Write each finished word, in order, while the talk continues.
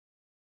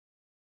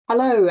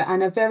Hello,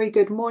 and a very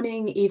good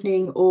morning,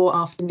 evening, or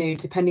afternoon,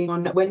 depending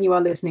on when you are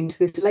listening to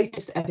this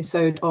latest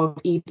episode of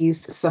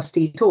EB's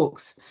Susty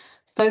Talks.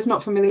 For those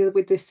not familiar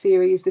with this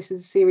is a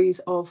series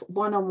of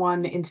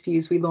one-on-one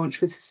interviews we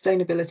launched with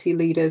sustainability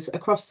leaders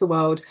across the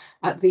world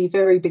at the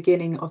very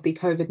beginning of the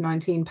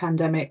COVID-19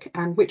 pandemic,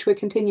 and which we're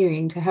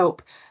continuing to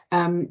help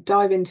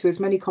dive into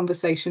as many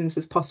conversations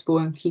as possible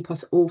and keep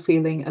us all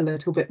feeling a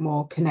little bit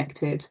more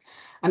connected.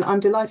 And I'm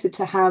delighted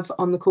to have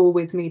on the call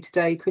with me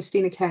today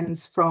Christina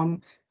Kens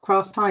from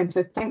Kraft Heinz.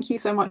 So thank you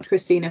so much,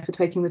 Christina, for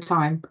taking the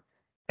time.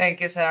 Thank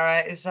you,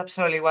 Sarah. It's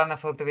absolutely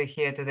wonderful to be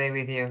here today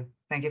with you.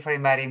 Thank you for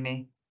inviting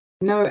me.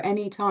 No,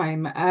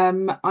 anytime.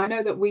 I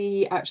know that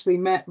we actually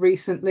met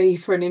recently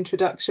for an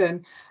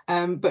introduction,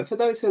 but for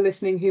those who are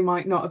listening who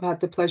might not have had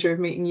the pleasure of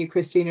meeting you,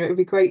 Christina, it would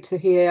be great to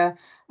hear,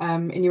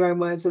 in your own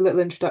words, a little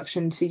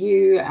introduction to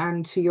you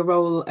and to your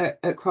role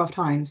at Kraft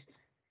Heinz.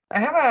 I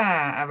have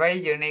a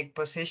very unique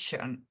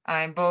position.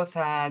 I'm both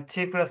a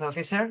Chief Growth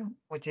Officer,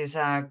 which is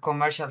a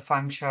commercial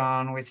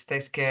function which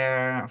takes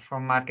care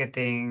from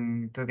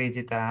marketing to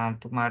digital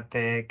to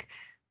MarTech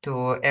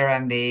to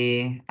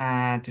R&D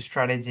to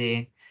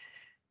strategy,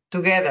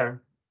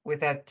 together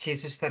with a Chief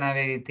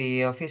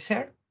Sustainability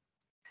Officer.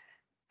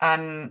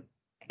 And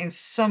in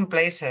some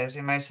places,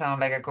 it might sound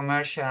like a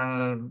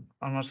commercial,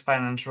 almost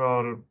finance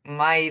role,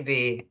 might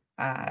be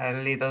a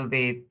little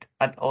bit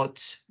at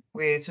odds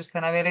with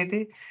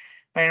sustainability.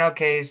 But in our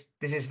case,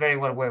 this is very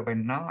well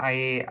woven. No,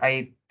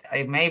 I'm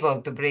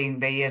able to bring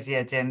the ESG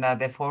agenda at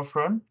the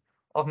forefront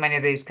of many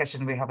of the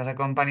discussions we have as a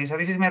company. So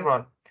this is my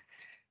role,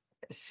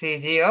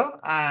 CGO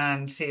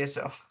and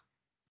CSO.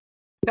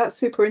 That's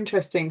super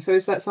interesting. So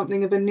is that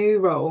something of a new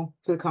role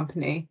for the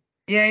company?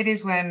 Yeah, it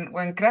is. When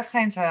Kraft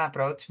Heinz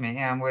approached me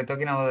and we're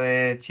talking about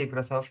the Chief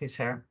Growth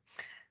Officer,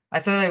 I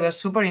thought it was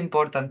super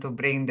important to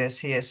bring the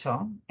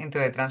CSO into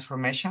the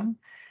transformation.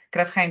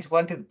 Kraft Heinz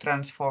wanted to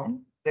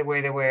transform the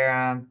way they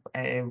were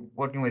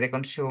working with the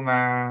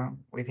consumer,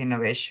 with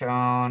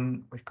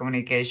innovation, with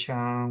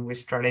communication, with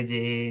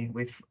strategy,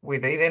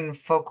 with even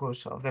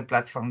focus of the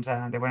platforms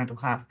that they wanted to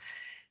have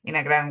in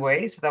a grand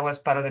way. So that was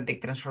part of the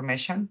big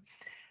transformation.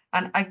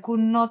 And I could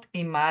not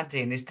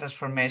imagine this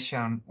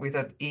transformation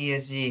without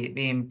ESG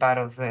being part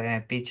of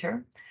the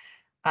picture.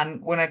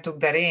 And when I took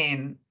that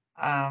in,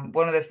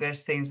 one of the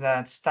first things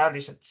that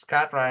established at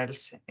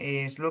guardrails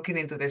is looking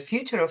into the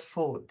future of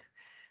food,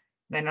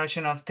 the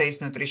notion of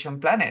taste, nutrition,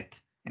 planet.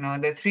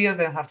 The three of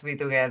them have to be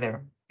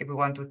together if we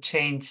want to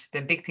change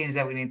the big things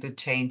that we need to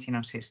change in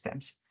our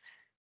systems.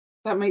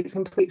 That makes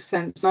complete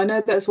sense. I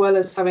know that as well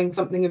as having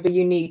something of a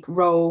unique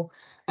role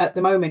at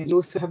the moment, you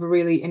also have a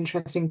really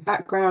interesting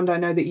background. I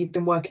know that you've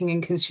been working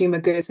in consumer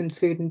goods and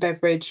food and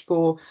beverage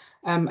for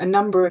a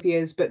number of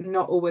years, but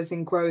not always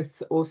in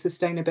growth or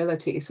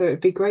sustainability. So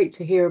it'd be great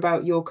to hear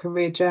about your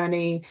career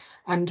journey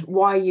and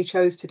why you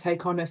chose to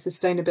take on a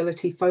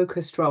sustainability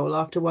focused role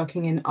after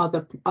working in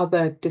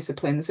other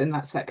disciplines in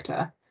that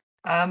sector.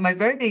 My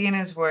very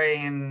beginnings were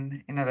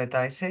in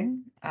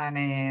advertising and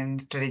in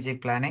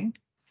strategic planning.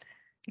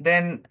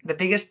 Then the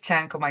biggest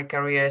chunk of my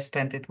career I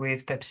spent it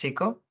with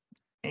PepsiCo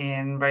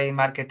in very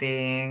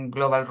marketing,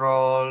 global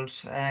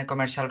roles,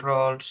 commercial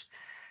roles.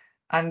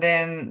 And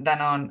then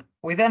Danone.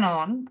 With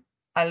Danone,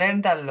 I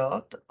learned a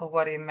lot of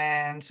what it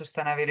meant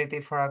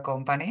sustainability for a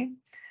company.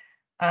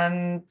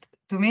 And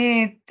to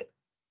me,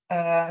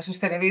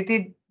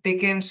 sustainability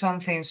became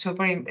something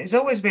super, it's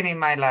always been in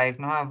my life.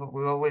 No,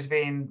 we've always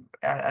been,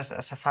 as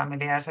a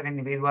family, as an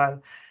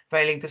individual,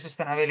 very linked to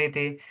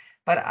sustainability.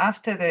 But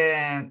after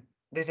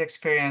this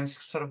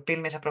experience sort of built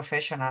me as a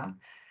professional,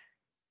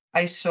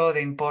 I saw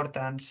the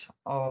importance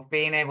of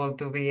being able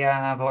to be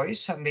a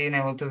voice and being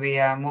able to be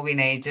a moving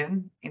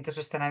agent into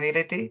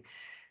sustainability.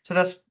 So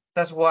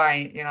that's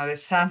why, the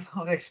sum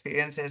of the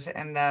experiences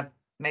end up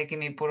making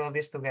me put all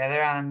this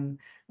together, and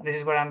this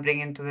is what I'm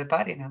bringing to the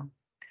party now.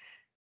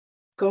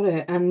 Got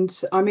it.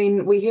 And I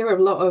mean, we hear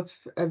a lot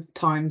of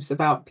times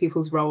about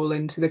people's role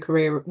into the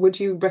career. Would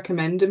you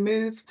recommend a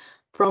move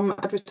from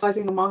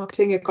advertising or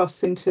marketing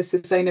across into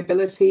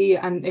sustainability?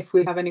 And if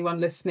we have anyone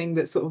listening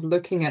that's sort of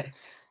looking at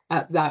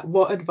that,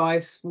 what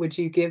advice would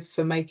you give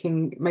for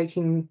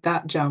making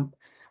that jump?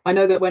 I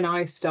know that when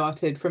I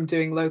started from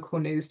doing local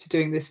news to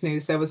doing this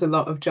news, there was a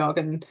lot of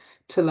jargon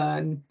to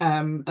learn,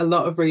 a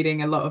lot of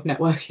reading, a lot of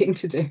networking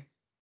to do.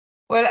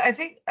 Well, I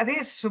think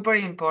it's super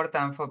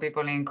important for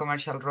people in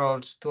commercial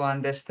roles to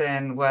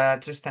understand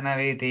what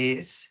sustainability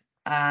is.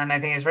 And I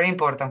think it's very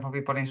important for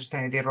people in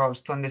sustainability roles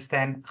to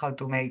understand how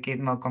to make it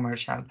more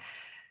commercial.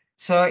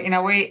 So in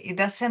a way, it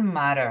doesn't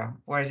matter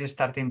where's your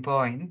starting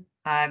point.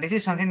 This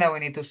is something that we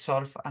need to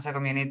solve as a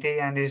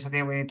community, and this is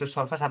something we need to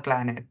solve as a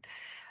planet.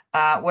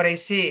 What I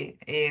see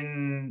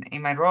in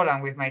my role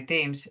and with my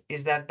teams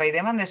is that by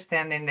them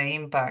understanding the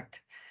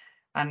impact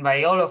and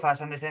by all of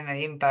us understanding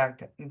the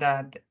impact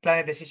that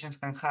planet decisions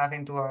can have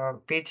into our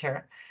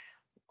picture,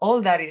 all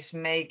that is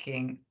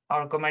making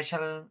our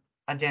commercial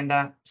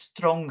agenda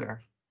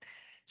stronger.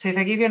 So if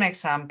I give you an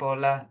example,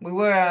 we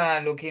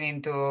were looking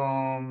into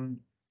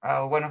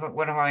one of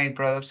our main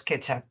products,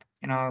 ketchup.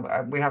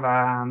 We have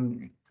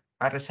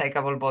a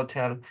recyclable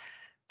bottle,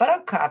 but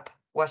our cup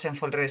wasn't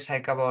fully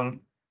recyclable.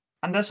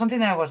 And that's something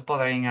that was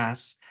bothering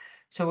us.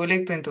 So we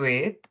looked into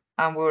it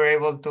and we were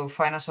able to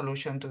find a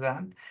solution to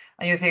that.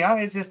 And you think, oh,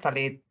 it's just a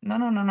lid. No,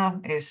 no, no,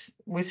 no.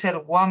 We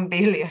sell 1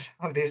 billion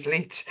of these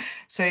lids.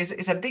 So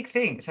it's a big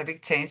thing. It's a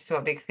big change to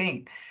a big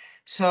thing.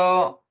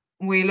 So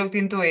we looked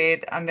into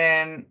it, and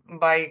then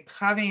by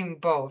having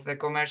both the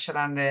commercial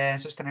and the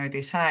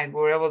sustainability side,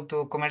 we were able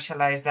to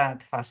commercialize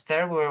that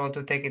faster. We were able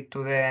to take it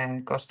to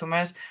the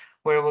customers.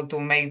 We were able to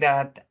make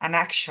that an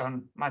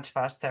action much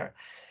faster.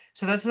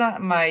 So that's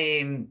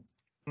my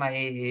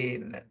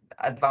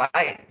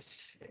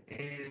advice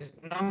is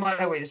no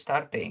matter where you're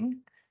starting,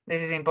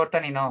 this is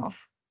important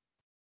enough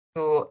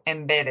to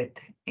embed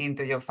it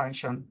into your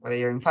function, whether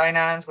you're in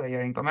finance, whether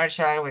you're in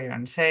commercial, whether you're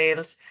in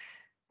sales.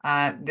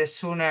 The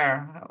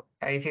sooner,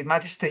 if it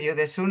matters to you,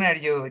 the sooner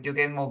you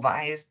get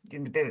mobilized,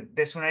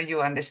 the sooner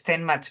you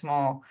understand much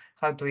more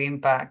how to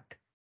impact.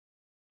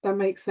 That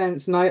makes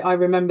sense. And I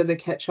remember the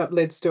ketchup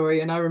lid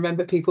story, and I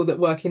remember people that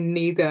work in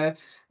neither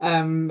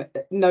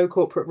no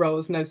corporate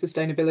roles, no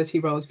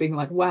sustainability roles being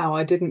like, wow,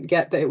 I didn't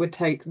get that it would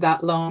take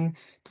that long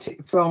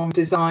from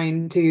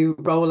design to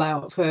roll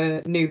out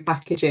for new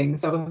packaging.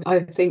 So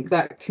I think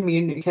that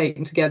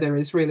communicating together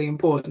is really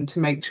important to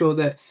make sure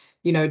that,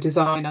 you know,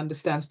 design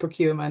understands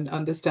procurement,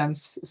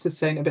 understands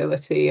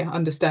sustainability,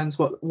 understands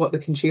what the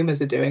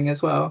consumers are doing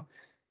as well.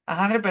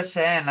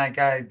 100%. Like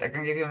I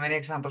can give you many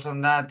examples on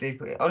that. If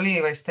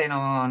I stay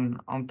on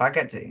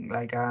packaging,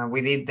 like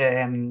we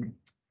did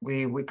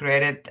we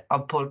created a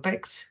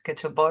Pulpex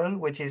ketchup bottle,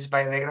 which is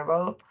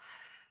biodegradable.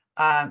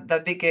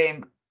 That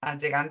became a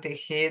gigantic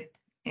hit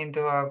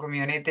into our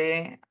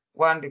community.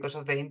 One, because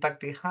of the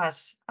impact it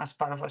has as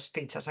part of our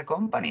speech as a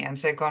company, and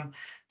second,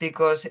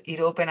 because it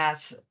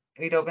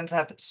opens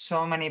up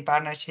so many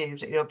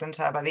partnerships. It opens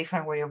up a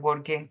different way of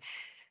working.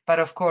 But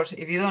of course,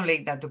 if you don't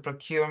link that to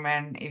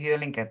procurement, if you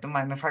don't link it to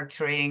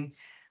manufacturing,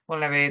 we'll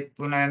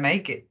never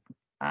make it.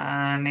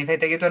 And if I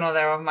take you to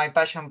another of my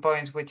passion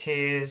points, which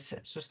is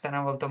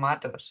sustainable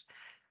tomatoes,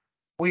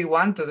 we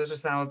want to do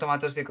sustainable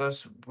tomatoes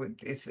because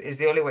it's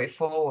the only way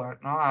forward.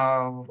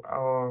 No,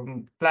 our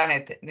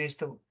planet needs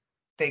to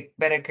take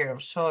better care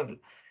of soil.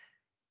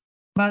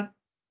 But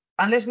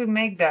unless we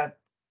make that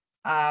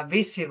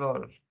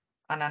visible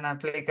and an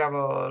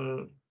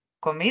applicable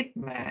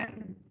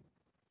commitment,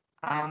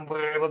 and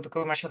we're able to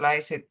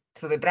commercialize it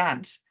through the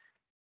brands,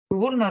 we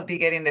will not be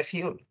getting the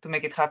fuel to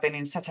make it happen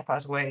in such a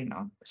fast way,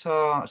 no?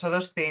 So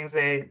those things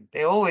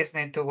they always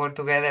need to work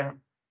together.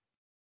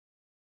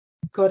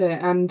 Got it.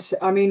 And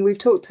I mean, we've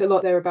talked a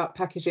lot there about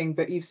packaging,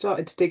 but you've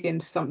started to dig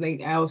into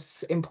something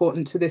else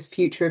important to this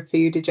future of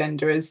food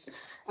agenda,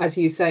 as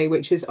you say,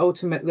 which is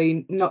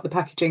ultimately not the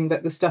packaging,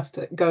 but the stuff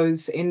that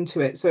goes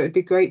into it. So it'd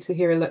be great to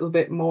hear a little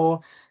bit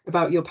more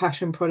about your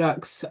passion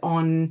products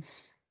on,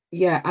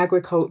 yeah,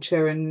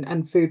 agriculture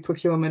and food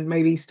procurement,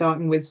 maybe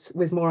starting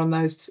with more on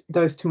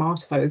those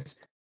tomatoes.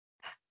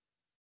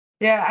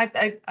 Yeah,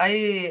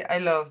 I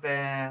love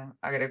the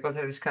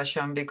agriculture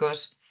discussion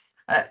because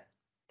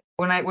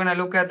when I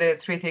look at the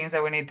three things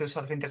that we need to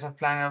solve in terms of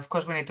planet, of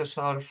course we need to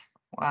solve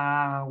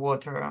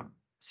water,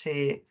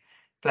 sea,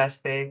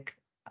 plastic.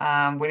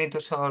 We need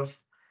to solve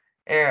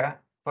air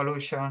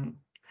pollution,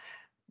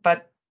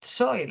 but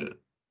soil.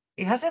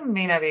 It hasn't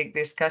been a big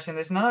discussion.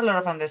 There's not a lot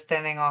of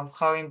understanding of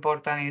how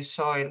important is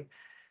soil.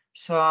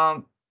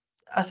 So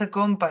as a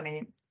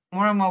company,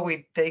 more and more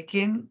we're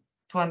taking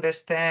to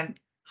understand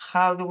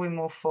how do we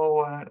move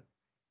forward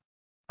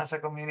as a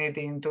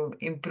community into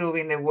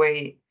improving the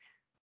way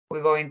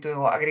we go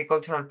into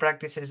agricultural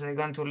practices that are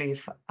going to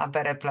leave a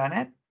better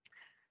planet.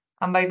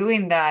 And by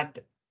doing that,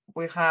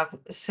 we have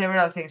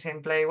several things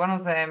in play. One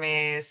of them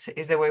is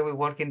the way we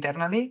work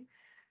internally.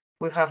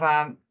 We have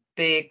a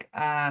big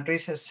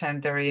research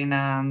center in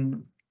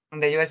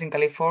the US in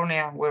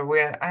California where we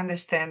are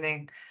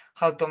understanding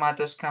how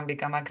tomatoes can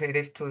become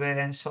accretive to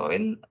the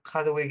soil.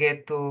 How do we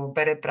get to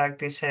better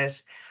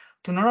practices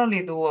to not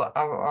only do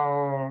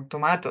our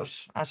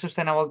tomatoes,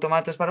 sustainable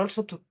tomatoes, but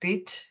also to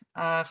teach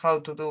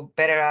how to do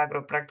better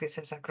agro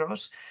practices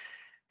across.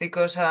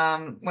 Because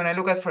when I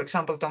look at, for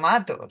example,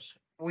 tomatoes,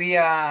 we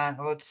are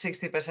about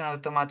 60%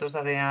 of tomatoes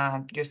that they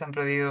are used and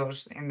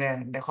produced in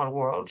the whole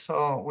world.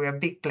 So we are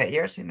big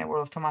players in the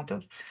world of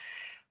tomatoes.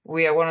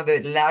 We are one of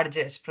the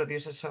largest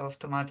producers of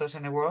tomatoes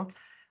in the world.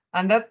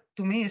 And that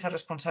to me is a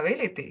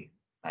responsibility.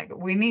 Like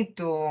we need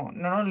to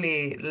not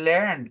only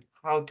learn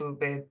how to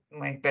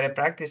make better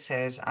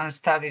practices and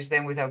establish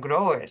them with our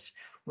growers,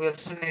 we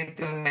also need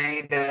to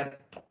make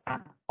that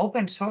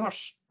open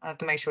source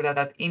to make sure that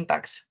that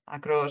impacts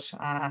across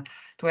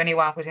to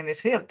anyone who's in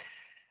this field.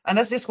 And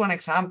that's just one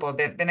example.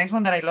 The next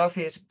one that I love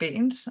is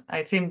beans.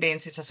 I think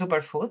beans is a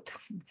superfood.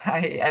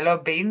 I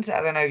love beans.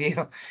 I don't know if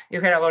you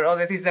heard about all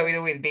the things that we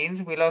do with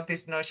beans. We love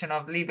this notion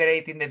of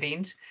liberating the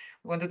beans.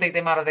 We want to take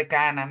them out of the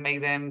can and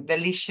make them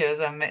delicious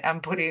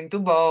and put it into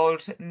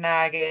bowls,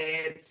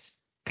 nuggets,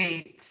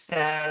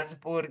 pizzas,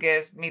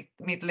 burgers,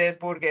 meatless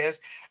burgers,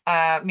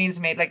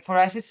 mincemeat. Like for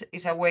us,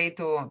 it's a way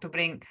to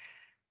bring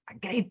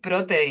great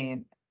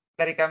protein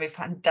that it can be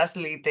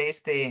fantastically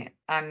tasty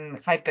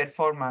and high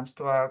performance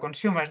to our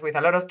consumers with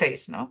a lot of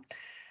taste, no?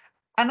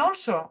 And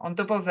also, on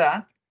top of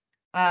that,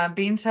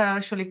 beans are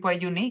actually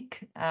quite unique.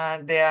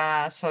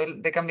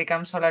 They can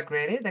become soil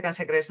aggregated, they can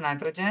secrete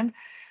nitrogen.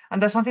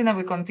 And that's something that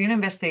we continue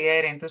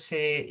investigating to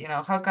see,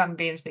 how can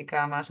beans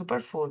become a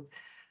superfood?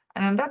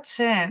 And in that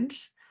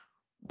sense,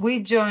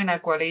 we joined a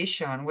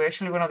coalition. We're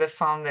actually one of the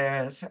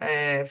founder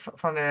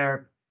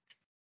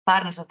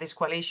partners of this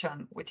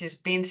coalition, which is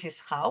Beans is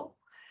How.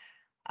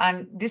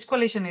 And this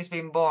coalition is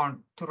being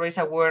born to raise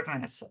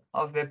awareness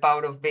of the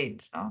power of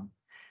beans. No?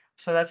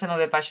 So that's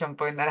another passion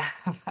point that I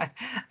have.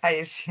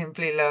 I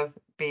simply love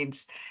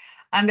beans.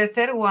 And the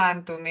third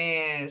one to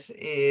me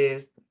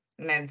is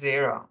net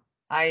zero.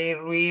 I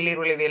really,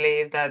 really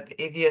believe that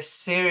if you're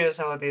serious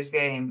about this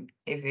game,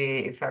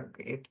 if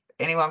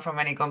anyone from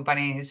any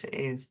company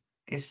is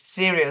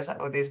serious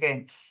about this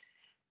game,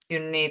 you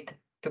need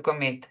to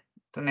commit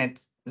to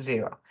net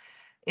zero.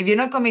 If you're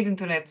not committing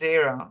to net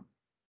zero,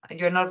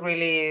 you're not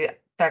really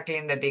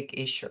tackling the big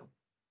issue.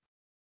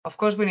 Of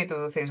course, we need to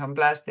do things on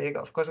plastic.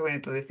 Of course, we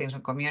need to do things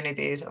on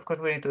communities. Of course,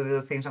 we need to do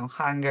things on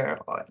hunger.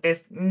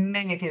 There's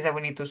many things that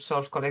we need to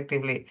solve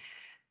collectively.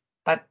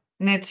 But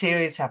net zero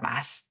is a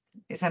must.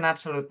 It's an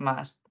absolute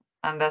must.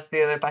 And that's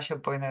the other passion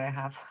point that I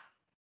have.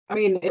 I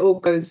mean, it all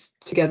goes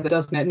together,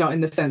 doesn't it? Not in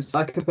the sense that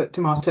I could put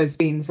tomatoes,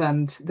 beans,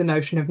 and the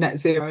notion of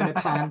net zero in a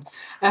pan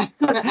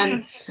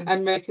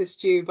and make a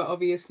stew. But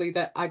obviously,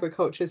 that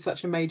agriculture is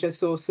such a major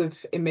source of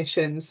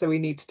emissions, so we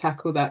need to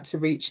tackle that to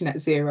reach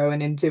net zero.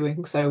 And in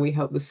doing so, we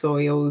help the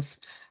soils,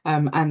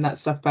 and that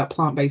stuff about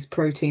plant-based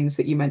proteins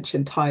that you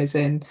mentioned ties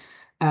in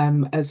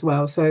as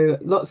well. So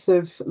lots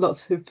of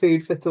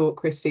food for thought,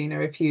 Christina,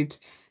 if you'd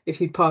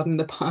pardon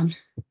the pun.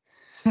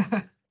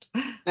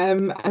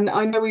 And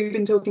I know we've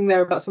been talking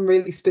there about some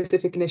really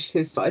specific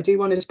initiatives, but I do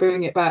want to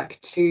bring it back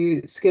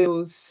to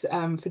skills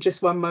for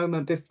just one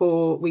moment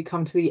before we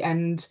come to the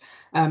end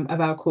of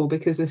our call,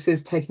 because this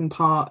is taking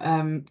place,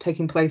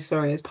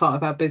 as part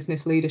of our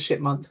Business Leadership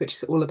Month, which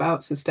is all about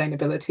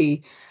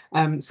sustainability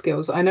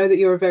skills. I know that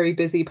you're a very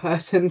busy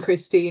person,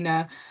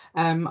 Christina.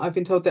 I've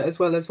been told that as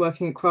well as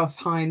working at Kraft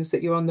Heinz,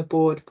 that you're on the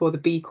board for the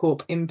B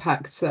Corp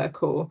Impact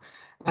Circle.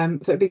 So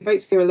it'd be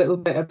great to hear a little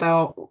bit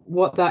about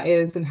what that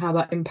is and how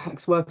that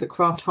impacts work at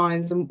Kraft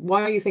Heinz, and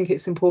why you think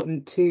it's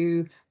important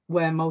to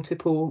wear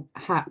multiple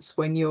hats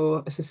when you're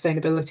a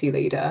sustainability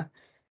leader.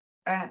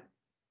 I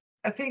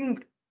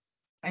think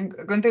I'm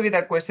going to be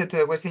that question to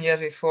the question you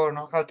asked before,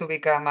 no? How to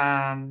become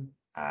an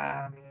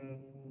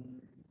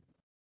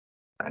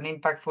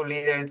impactful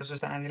leader into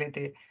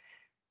sustainability.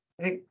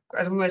 I think,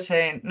 as we were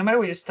saying, no matter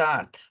where you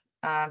start,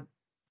 the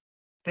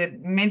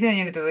main thing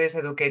you need to do is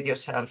educate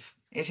yourself.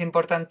 It's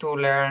important to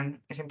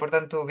learn. It's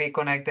important to be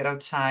connected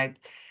outside.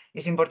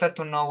 It's important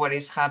to know what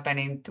is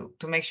happening to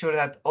make sure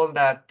that all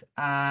that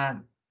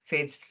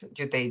fits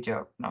your day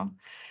job. No,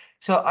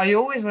 so I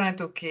always wanted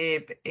to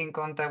keep in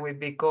contact with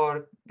B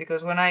Corp,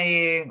 because when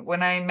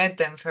I met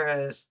them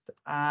first,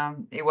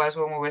 it was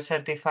when we were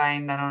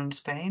certifying Danone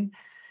Spain.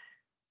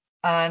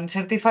 And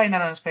certifying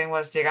Danone Spain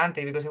was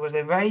gigantic because it was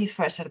the very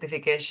first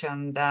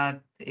certification that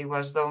it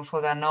was done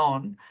for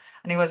Danone.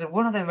 And it was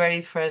one of the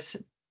very first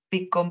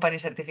big company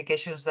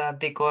certifications that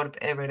B Corp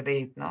ever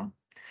did, no?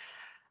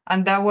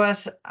 And that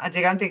was a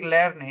gigantic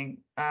learning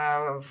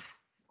for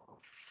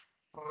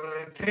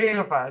the three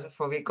of us,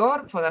 for B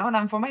Corp, for Danone,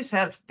 and for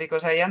myself,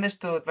 because I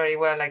understood very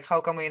well, like,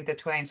 how can we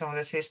intertwine some of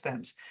the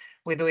systems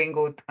with doing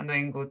good and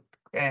doing good.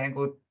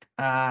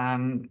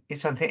 Is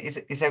something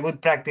is a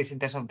good practice in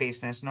terms of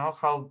business, no?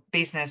 How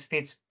business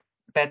fits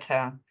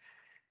better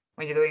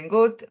when you're doing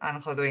good,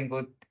 and how doing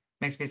good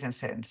makes business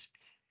sense.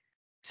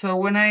 So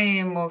when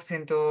I moved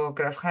into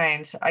Kraft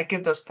Heinz, I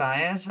kept those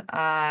ties,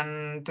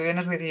 and to be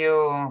honest with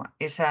you,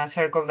 it's a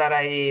circle that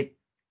I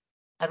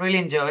really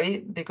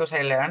enjoy because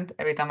I learned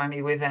every time I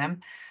meet with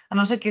them, and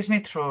also keeps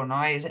me true. No,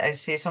 I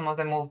see some of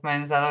the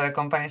movements that other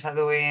companies are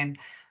doing,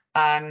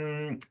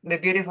 and the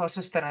beauty of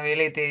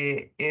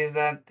sustainability is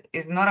that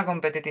it's not a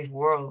competitive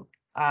world.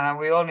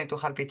 We all need to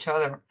help each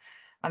other,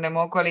 and the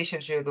more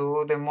coalitions you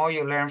do, the more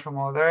you learn from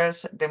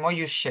others, the more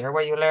you share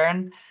what you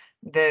learn,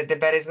 the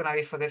better it's gonna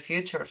be for the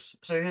future.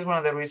 So this is one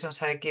of the reasons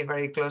I keep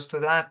very close to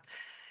that.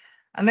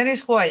 And then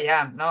it's who I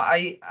am. No,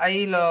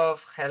 I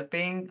love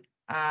helping.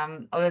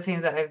 Other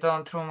things that I've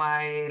done through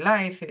my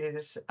life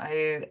is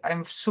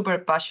I'm super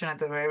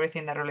passionate about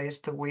everything that relates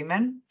to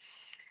women.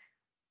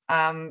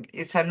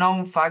 It's a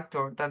known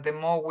factor that the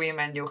more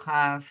women you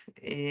have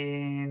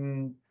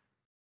in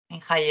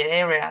higher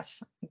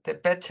areas, the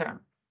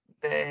better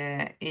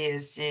the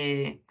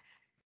ESG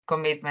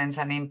commitments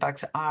and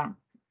impacts are.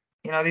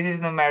 This is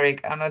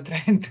numeric. I'm not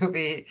trying to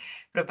be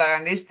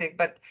propagandistic,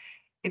 but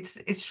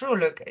it's true.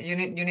 Look, you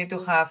need to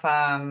have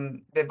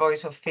the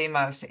voice of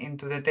females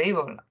into the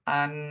table.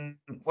 And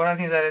one of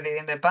the things that I did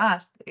in the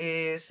past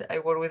is I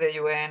worked with the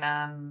UN,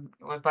 and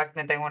it was back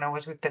in the time when I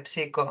was with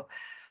PepsiCo,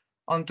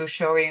 onto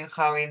showing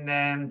how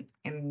in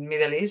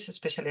Middle East,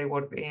 especially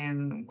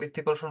working with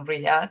people from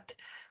Riyadh,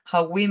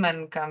 how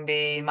women can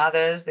be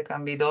mothers, they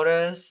can be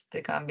daughters,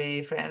 they can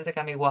be friends, they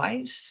can be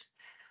wives,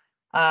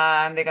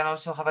 and they can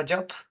also have a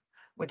job,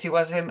 which it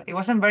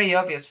wasn't very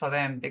obvious for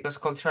them because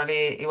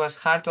culturally it was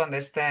hard to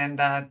understand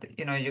that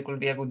you could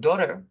be a good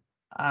daughter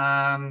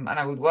and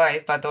a good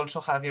wife, but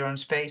also have your own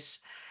space.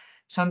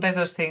 Sometimes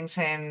those things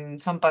in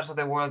some parts of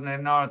the world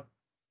they're not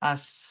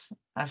as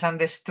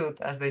understood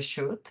as they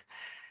should.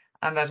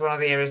 And that's one of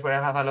the areas where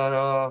I have a lot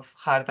of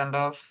heart and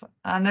love.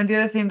 And then the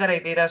other thing that I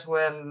did as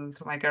well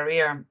through my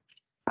career,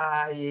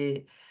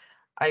 I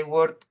I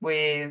worked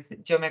with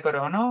Jaume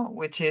Corono,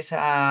 which is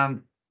a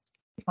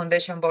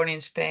foundation born in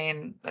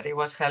Spain that it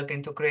was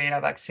helping to create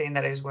a vaccine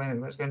that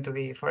was going to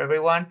be for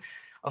everyone.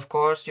 Of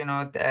course,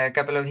 a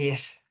couple of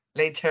years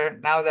later,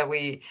 now that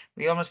we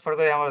almost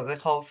forgot about the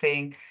whole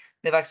thing,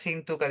 the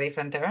vaccine took a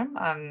different turn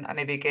and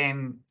it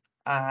became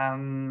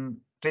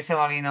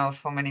reasonable enough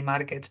for many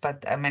markets,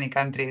 but many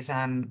countries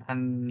and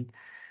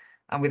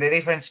with a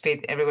different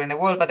speed everywhere in the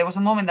world. But there was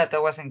a moment that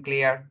wasn't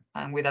clear,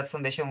 and with that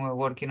foundation, we were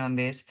working on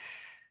this,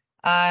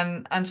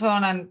 and so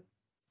on.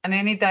 And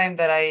anytime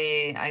that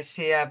I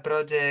see a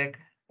project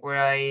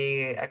where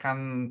I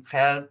can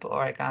help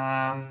or I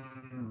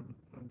can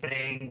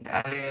bring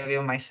a little bit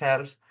of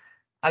myself,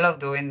 I love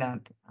doing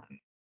that.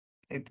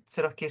 It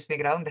sort of keeps me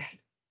grounded.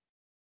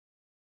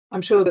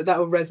 I'm sure that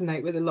will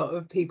resonate with a lot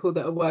of people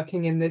that are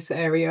working in this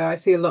area. I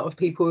see a lot of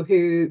people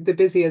who, the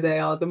busier they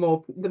are, the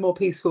more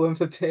peaceful and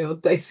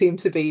fulfilled they seem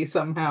to be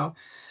somehow.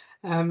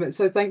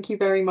 So thank you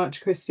very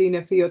much,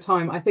 Christina, for your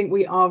time. I think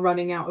we are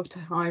running out of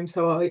time,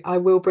 so I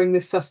will bring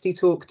this Susty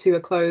talk to a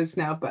close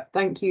now. But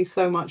thank you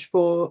so much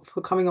for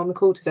coming on the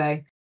call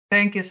today.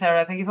 Thank you,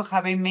 Sarah. Thank you for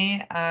having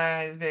me.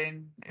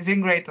 It's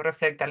been great to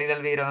reflect a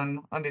little bit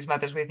on these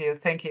matters with you.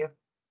 Thank you.